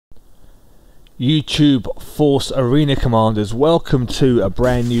YouTube Force Arena Commanders, welcome to a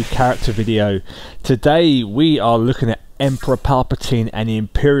brand new character video. Today we are looking at Emperor Palpatine and the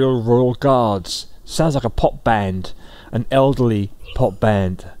Imperial Royal Guards. Sounds like a pop band, an elderly pop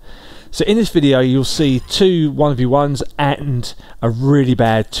band. So in this video you'll see two 1v1s and a really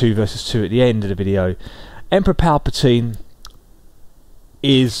bad 2 versus 2 at the end of the video. Emperor Palpatine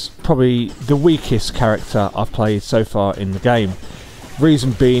is probably the weakest character I've played so far in the game.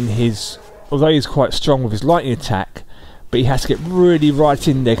 Reason being, although he's quite strong with his lightning attack, but he has to get really right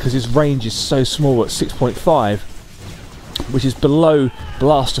in there because his range is so small at 6.5, which is below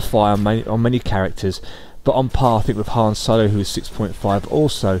blaster fire on many characters, but on par I think with Han Solo, who is 6.5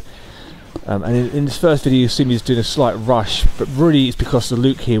 also. And in this first video you see me doing a slight rush, but really it's because the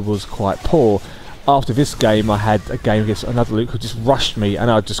Luke here was quite poor. After this game I had a game against another Luke who just rushed me, and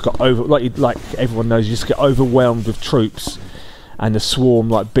I just got like everyone knows, you just get overwhelmed with troops and the swarm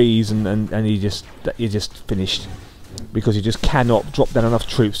like bees, and you're just finished because you just cannot drop down enough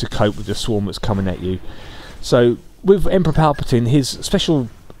troops to cope with the swarm that's coming at you. So with Emperor Palpatine, his special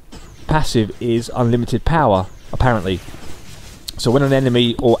passive is unlimited power apparently. So when an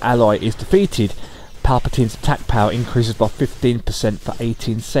enemy or ally is defeated, Palpatine's attack power increases by 15% for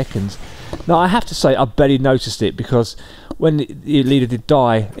 18 seconds. Now I have to say I barely noticed it, because when the leader did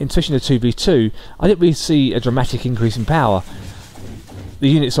die, especially in the 2v2, I didn't really see a dramatic increase in power. The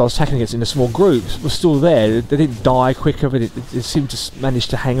units I was attacking against in the small groups were still there. They didn't die quicker, but it seemed to manage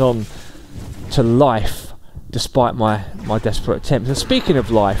to hang on to life despite my desperate attempts. And speaking of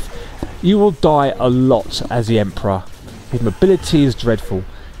life, you will die a lot as the Emperor. His mobility is dreadful.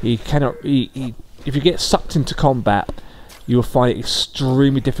 He cannot. If you get sucked into combat, you will find it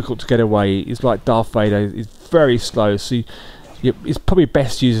extremely difficult to get away. He's like Darth Vader. He's very slow. So it's probably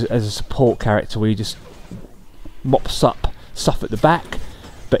best used as a support character, where you just mops up stuff at the back.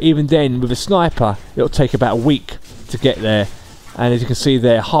 But even then, with a sniper, it'll take about a week to get there. And as you can see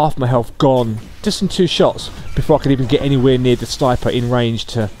there, half my health gone just in 2 shots before I could even get anywhere near the sniper in range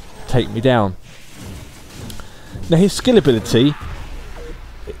to take me down. Now his skill ability,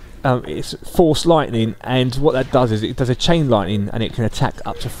 it's Force Lightning, and what that does is it does a chain lightning, and it can attack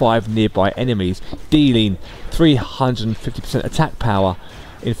up to 5 nearby enemies, dealing 350% attack power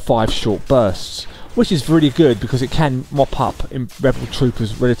in 5 short bursts, which is really good because it can mop up in rebel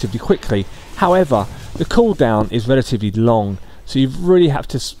troopers relatively quickly. However, the cooldown is relatively long, so you really have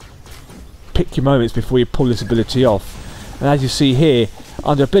to pick your moments before you pull this ability off. And as you see here,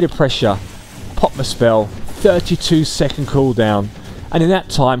 under a bit of pressure, pop my spell, 32-second cooldown, and in that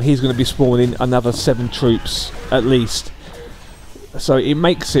time he's going to be spawning another 7 troops at least. So it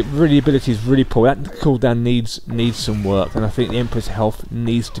makes it really, ability is really poor. That cooldown needs some work, and I think the Emperor's health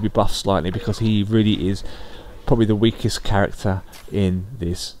needs to be buffed slightly, because he really is probably the weakest character in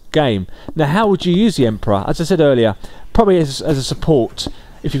this game. Now how would you use the Emperor? As I said earlier, probably as a support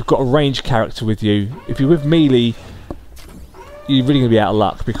if you've got a ranged character with you. If you're with melee, you're really going to be out of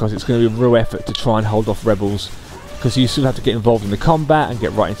luck, because it's going to be a real effort to try and hold off rebels, because you still have to get involved in the combat and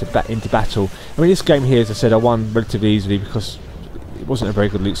get right into battle. I mean, this game here, as I said, I won relatively easily because it wasn't a very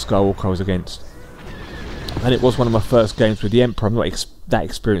good Luke Skywalker I was against, and it was one of my first games with the Emperor. I'm not that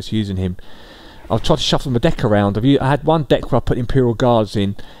experienced using him. I'll try to shuffle my deck around. I had one deck where I put Imperial Guards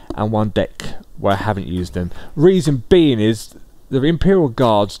in, and one deck where I haven't used them. Reason being is the Imperial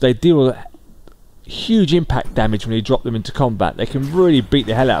Guards, they deal huge impact damage when you drop them into combat. They can really beat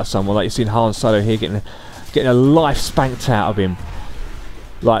the hell out of someone, like you've seen Han Solo here getting a life spanked out of him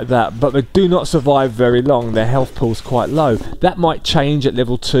like that. But they do not survive very long. Their health pool's quite low. That might change at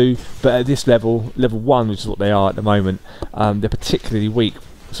level 2, but at this level 1, which is what they are at the moment, they're particularly weak.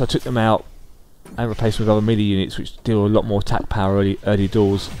 So I took them out and replaced them with other melee units which deal a lot more attack power early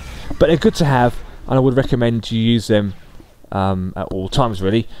doors. But they're good to have, and I would recommend you use them at all times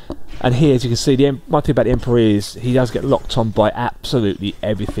really. And here, as you can see, one thing about the Emperor is he does get locked on by absolutely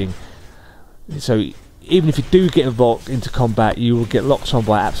everything. So even if you do get involved into combat, you will get locked on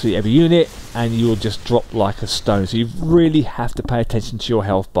by absolutely every unit, and you will just drop like a stone. So you really have to pay attention to your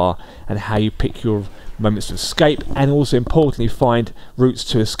health bar and how you pick your moments of escape, and also importantly find routes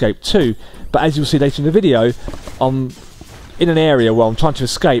to escape too. But as you'll see later in the video, I'm in an area where I'm trying to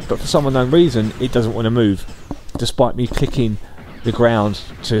escape, but for some unknown reason it doesn't want to move, despite me clicking the ground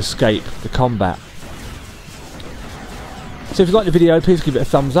to escape the combat. So if you like the video, please give it a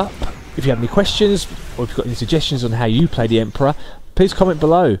thumbs up. If you have any questions, or if you've got any suggestions on how you play the Emperor, please comment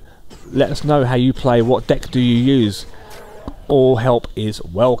below. Let us know how you play, what deck do you use. All help is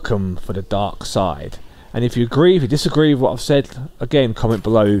welcome for the dark side. And if you agree, if you disagree with what I've said, again comment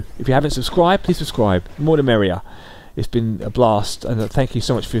below. If you haven't subscribed, please subscribe, more the merrier. It's been a blast, and thank you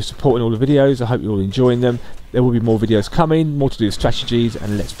so much for your support in all the videos. I hope you're all enjoying them. There will be more videos coming, more to do with strategies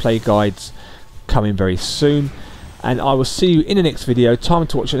and let's play guides coming very soon. And I will see you in the next video. Time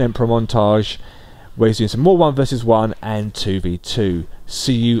to watch an Emperor montage where he's doing some more 1 vs 1 and 2v2.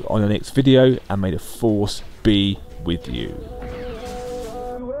 See you on the next video, and may the Force be with you.